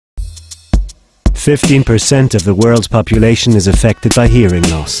15% of the world's population is affected by hearing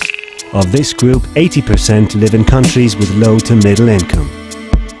loss. Of this group, 80% live in countries with low to middle income.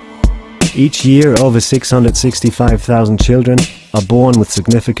 Each year, over 665,000 children are born with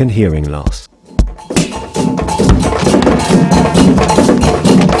significant hearing loss.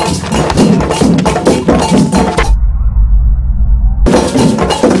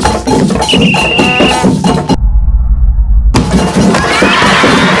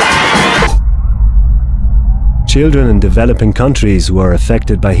 Children in developing countries who are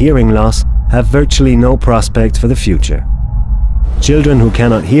affected by hearing loss have virtually no prospect for the future. Children who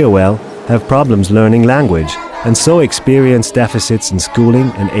cannot hear well have problems learning language and so experience deficits in schooling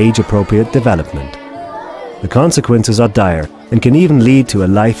and age-appropriate development. The consequences are dire and can even lead to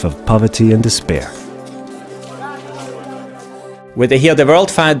a life of poverty and despair. With the Hear the World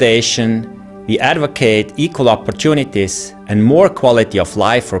Foundation, we advocate equal opportunities and more quality of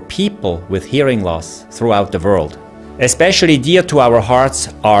life for people with hearing loss throughout the world. Especially dear to our hearts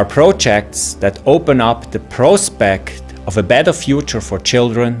are projects that open up the prospect of a better future for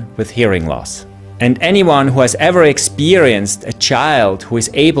children with hearing loss. And anyone who has ever experienced a child who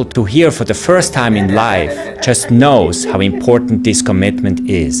is able to hear for the first time in life just knows how important this commitment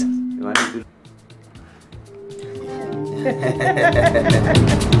is.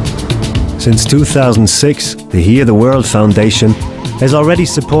 Since 2006, the Hear the World Foundation has already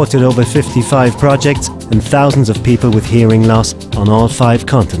supported over 55 projects and thousands of people with hearing loss on all 5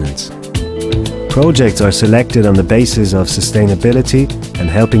 continents. Projects are selected on the basis of sustainability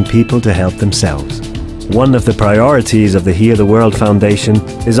and helping people to help themselves. One of the priorities of the Hear the World Foundation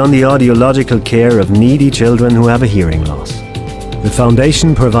is on the audiological care of needy children who have a hearing loss. The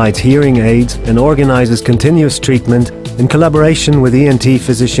foundation provides hearing aids and organizes continuous treatment in collaboration with ENT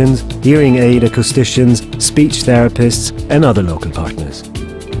physicians, hearing aid acousticians, speech therapists, and other local partners.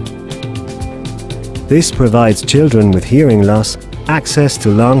 This provides children with hearing loss access to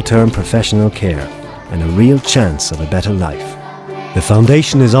long-term professional care and a real chance of a better life. The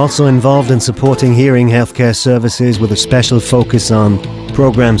foundation is also involved in supporting hearing healthcare services with a special focus on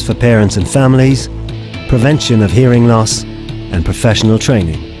programs for parents and families, prevention of hearing loss, and professional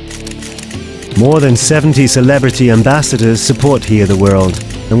training. More than 70 celebrity ambassadors support Hear the World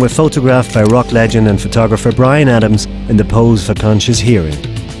and were photographed by rock legend and photographer Bryan Adams in the Pose for Conscious Hearing,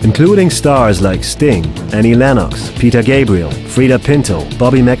 including stars like Sting, Annie Lennox, Peter Gabriel, Frida Pinto,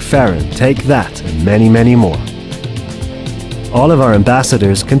 Bobby McFerrin, Take That, and many, many more. All of our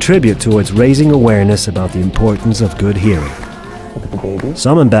ambassadors contribute towards raising awareness about the importance of good hearing.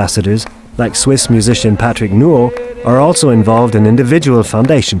 Some ambassadors, like Swiss musician Patrick Nuo, are also involved in individual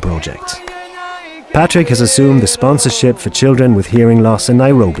foundation projects. Patrick has assumed the sponsorship for children with hearing loss in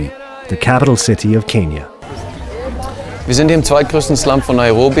Nairobi, the capital city of Kenya. Wir sind hier im zweitgrößten Slum von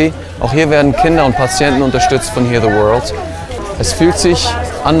Nairobi. Auch hier werden Kinder und Patienten unterstützt von Hear the World. Es fühlt sich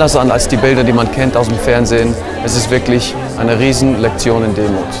anders an als die Bilder, die man kennt aus dem Fernsehen. Es ist wirklich eine Riesenlektion in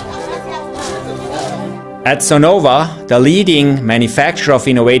Demut. At Sonova, the leading manufacturer of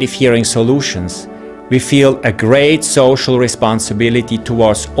innovative hearing solutions, we feel a great social responsibility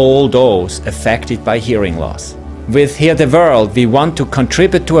towards all those affected by hearing loss. With Hear the World, we want to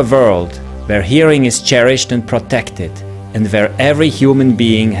contribute to a world where hearing is cherished and protected, and where every human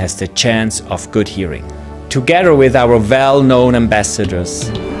being has the chance of good hearing. Together with our well-known ambassadors,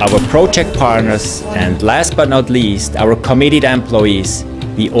 our project partners, and last but not least, our committed employees,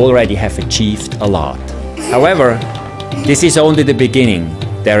 we already have achieved a lot. However, this is only the beginning.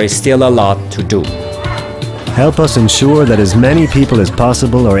 There is still a lot to do. Help us ensure that as many people as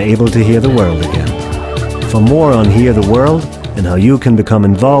possible are able to hear the world again. For more on Hear the World and how you can become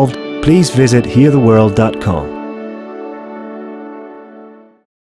involved, please visit heartheworld.com.